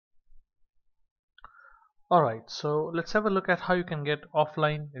Alright, so let's have a look at how you can get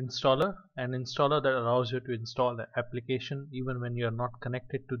offline installer, an installer that allows you to install the application even when you're not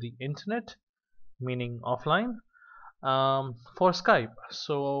connected to the internet, meaning offline, for Skype.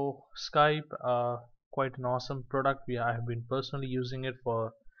 So Skype, quite an awesome product. I have been personally using it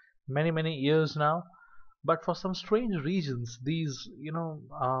for many years now, but for some strange reasons, these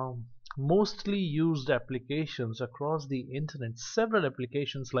mostly used applications across the internet, several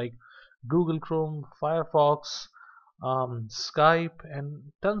applications like Google Chrome, Firefox, Skype, and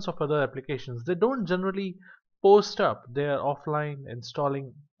tons of other applications, they don't generally post up their offline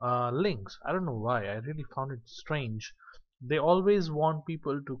installing links. I don't know why. I really found it strange. They always want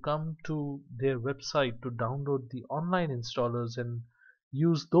people to come to their website to download the online installers and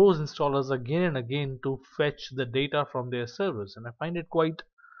use those installers again and again to fetch the data from their servers. And I find it quite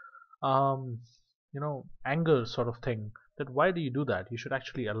um, anger sort of thing, that why do you do that? You should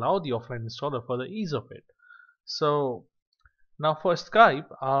actually allow the offline installer for the ease of it. So now for Skype,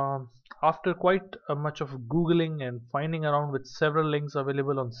 after quite much of googling and finding around with several links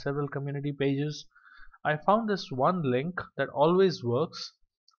available on several community pages, I found this one link that always works.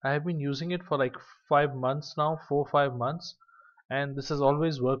 I have been using it for like 5 months now, 4 or 5 months, and this has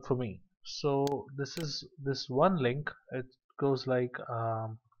always worked for me. So this is this one link. It goes like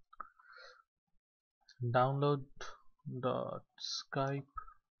download dot Skype.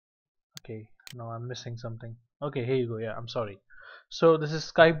 Okay, no, I'm missing something. Okay, here you go. Yeah, I'm sorry. So this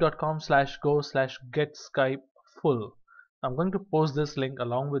is skype.com/go/get Skype full. I'm going to post this link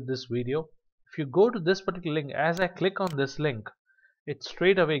along with this video. If you go to this particular link, as I click on this link, it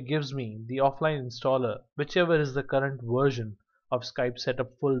straight away gives me the offline installer, whichever is the current version of Skype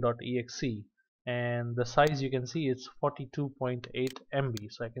setup full.exe, and the size you can see is 42.8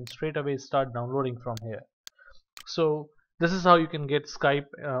 MB. So I can straight away start downloading from here. So this is how you can get Skype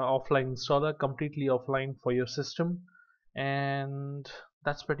offline installer, completely offline for your system. And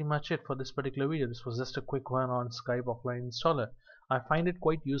that's pretty much it for this particular video. This was just a quick one on Skype offline installer. I find it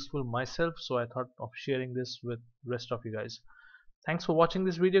quite useful myself, so I thought of sharing this with rest of you guys. Thanks for watching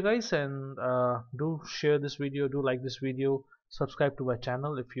this video, guys, and do share this video, do like this video, subscribe to my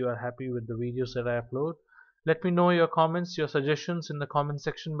channel if you are happy with the videos that I upload. Let me know your comments, your suggestions in the comment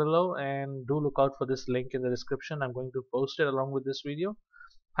section below, and do look out for this link in the description. I'm going to post it along with this video.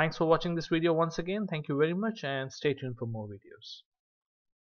 Thanks for watching this video once again. Thank you very much, and stay tuned for more videos.